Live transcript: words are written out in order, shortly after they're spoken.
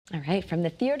All right, from the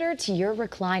theater to your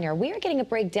recliner, we are getting a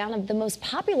breakdown of the most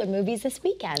popular movies this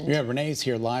weekend. Yeah, Renee's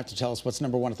here live to tell us what's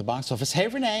 #1 at the box office. Hey,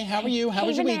 Renee, how are you? How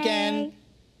was your weekend?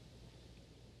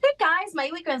 Good, guys. My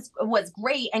weekend was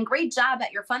great, and great job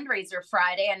at your fundraiser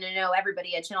Friday. And I know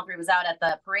everybody at Channel 3 was out at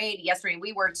the parade yesterday.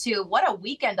 We were too. What a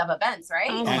weekend of events,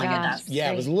 right? Oh my goodness.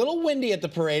 Yeah, it was a little windy at the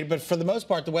parade, but for the most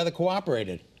part, the weather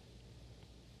cooperated.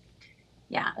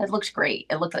 Yeah, it looked great.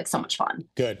 It looked like so much fun.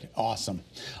 Good. Awesome.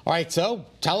 All right, so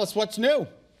tell us what's new.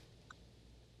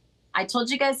 I told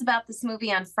you guys about this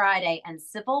movie on Friday, and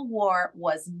Civil War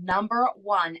was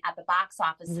 #1 at the box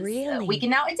office this weekend.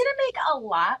 Now, it didn't make a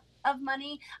lot of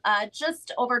money,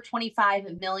 just over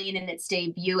 $25 million in its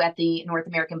debut at the North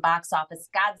American box office.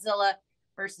 Godzilla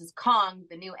versus Kong,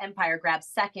 the new Empire, grabbed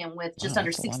second with just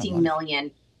under $16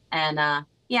 million. And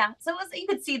yeah, so you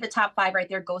could see the top 5 right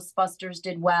there. Ghostbusters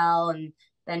did well, and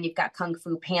then you've got Kung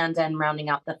Fu Panda, and rounding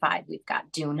out the 5, we've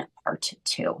got Dune Part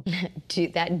 2.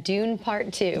 That Dune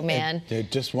Part 2, man.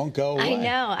 It just won't go away. I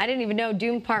know. I didn't even know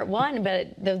Dune Part 1,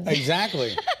 but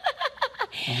Exactly.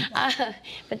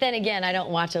 But then again, I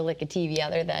don't watch a lick of TV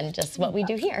other than just what we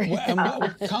do here.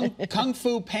 Kung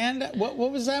Fu Panda? What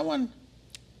was that one?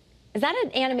 Is that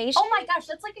an animation? Oh my gosh,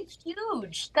 that's like a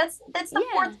huge. That's the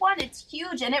 4th one. It's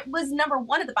huge, and it was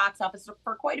 #1 at the box office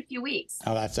for quite a few weeks.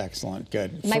 Oh, that's excellent.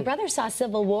 Good. My brother saw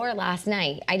Civil War last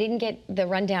night. I didn't get the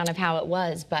rundown of how it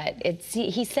was, but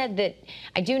he said that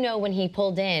I do know when he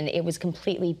pulled in, it was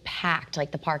completely packed,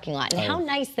 like the parking lot. And how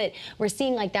nice that we're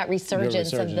seeing like that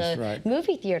resurgence of the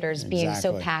movie theaters being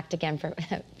so packed again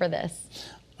for this.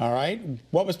 All right.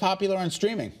 What was popular on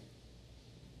streaming?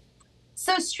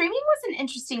 So streaming was an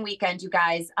interesting weekend, you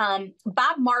guys.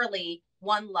 Bob Marley,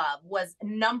 One Love, was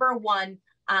 #1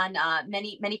 on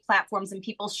many platforms, and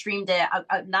people streamed it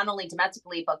not only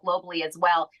domestically but globally as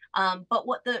well. But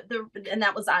what and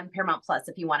that was on Paramount Plus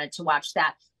if you wanted to watch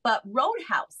that. But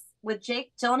Roadhouse with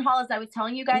Jake Gyllenhaal, as I was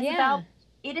telling you guys about,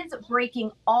 it is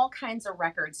breaking all kinds of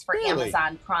records for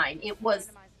Amazon Prime.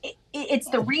 It's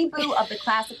the reboot of the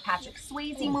classic Patrick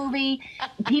Swayze movie.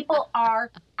 People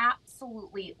are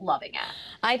absolutely loving it.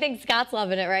 I think Scott's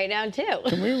loving it right now, too.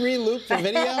 Can we re-loop the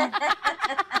video?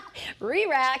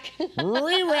 Re-rack.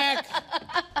 Re-rack.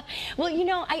 Well, you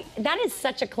know, that is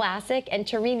such a classic, and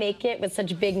to remake it with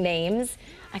such big names,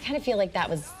 I kind of feel like that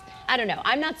was, I don't know.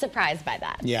 I'm not surprised by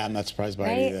that. Yeah, I'm not surprised by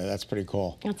it either. That's pretty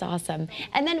cool. That's awesome.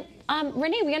 And then,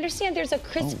 Renee, we understand there's a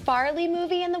Chris Farley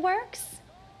movie in the works.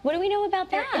 What do we know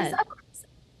about that?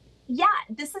 Yeah,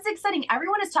 this is exciting.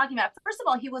 Everyone is talking about it. First of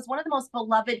all, he was one of the most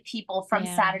beloved people from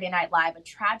Saturday Night Live, a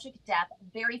tragic death,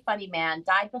 very funny man,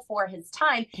 died before his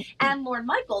time. And Lorne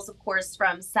Michaels, of course,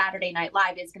 from Saturday Night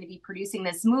Live, is going to be producing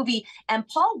this movie. And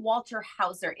Paul Walter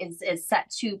Hauser is set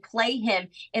to play him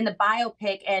in the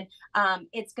biopic. And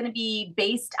it's going to be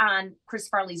based on Chris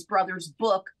Farley's brother's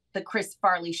book, The Chris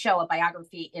Farley Show, a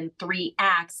biography in 3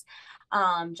 acts.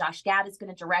 Josh Gad is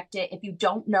going to direct it. If you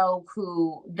don't know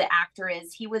who the actor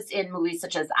is, he was in movies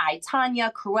such as I,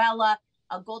 Tonya, Cruella,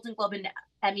 a Golden Globe and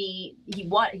Emmy.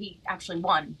 He actually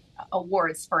won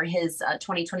awards for his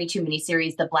 2022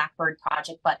 miniseries, The Blackbird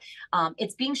Project. But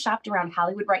it's being shopped around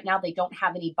Hollywood right now. They don't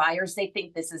have any buyers. They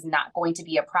think this is not going to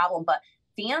be a problem. But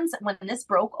fans, when this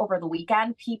broke over the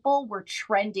weekend, people were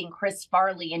trending Chris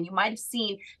Farley, and you might have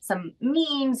seen some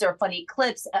memes or funny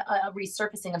clips, a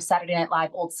resurfacing of Saturday Night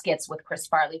Live old skits with Chris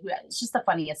Farley, who is just the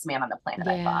funniest man on the planet,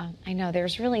 I thought. I know.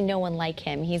 There's really no one like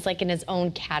him. He's like in his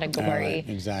own category. Right,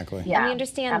 exactly. Yeah, and we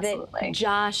understand that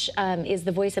Josh is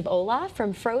the voice of Olaf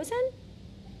from Frozen?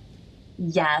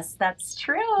 Yes, that's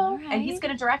true. And he's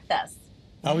going to direct this.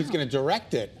 Oh, he's going to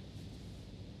direct it.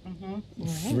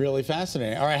 Really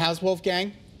fascinating. All right, how's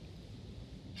Wolfgang?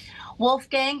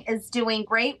 Wolfgang is doing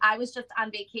great. I was just on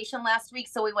vacation last week,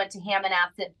 so we went to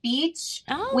Hammonasset Beach.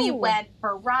 We went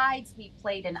for rides. We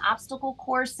played in obstacle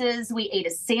courses. We ate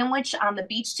a sandwich on the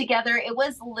beach together. It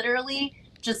was literally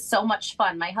just so much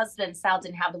fun. My husband, Sal,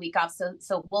 didn't have the week off,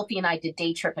 so Wolfie and I did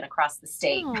day tripping across the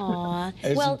state.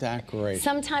 Isn't that great?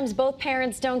 Sometimes both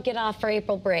parents don't get off for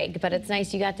April break, but it's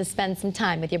nice you got to spend some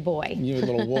time with your boy. You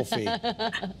little Wolfie.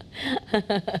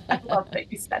 I love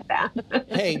that you said that.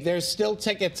 Hey, there's still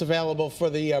tickets available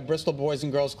for the Bristol Boys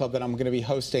and Girls Club that I'm going to be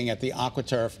hosting at the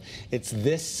AquaTurf. It's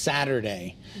this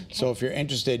Saturday. So if you're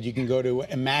interested, you can go to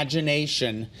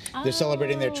Imagination. They're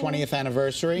celebrating their 20th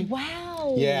anniversary. Wow.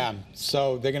 Yeah,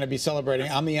 so they're going to be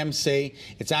celebrating. I'm the MC.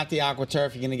 It's at the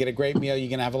AquaTurf. You're going to get a great meal. You're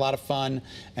going to have a lot of fun.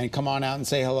 And come on out and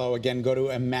say hello. Again, go to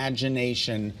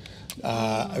Imagination.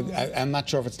 I'm not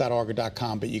sure if it's .org or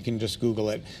 .com, but you can just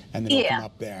Google it, and then it'll come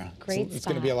up there. Great It's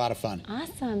going to be a lot of fun.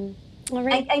 Awesome. All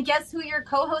right. And guess who your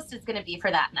co-host is going to be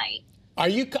for that night? Are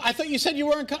you? I thought you said you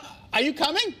weren't. Are you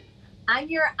coming?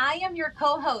 I am your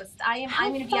co-host. I'm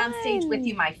going to be on stage with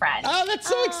you, my friend. Oh, that's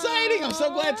so exciting! I'm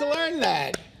so glad to learn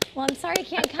that. Well, I'm sorry I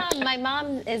can't come. My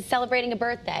mom is celebrating a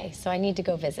birthday, so I need to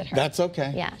go visit her. That's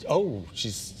okay. Yeah. Oh,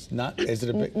 she's not. Is it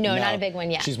a big? No, not a big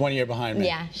one yet. She's 1 year behind me.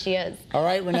 Yeah, she is. All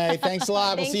right, Renee. Thanks a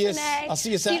lot. Thanks, We'll see you. Renee. I'll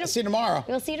see you tomorrow.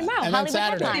 We'll see you tomorrow. And then Hollywood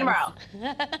Saturday. Headlines. See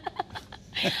you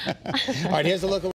tomorrow. All right. Here's a look at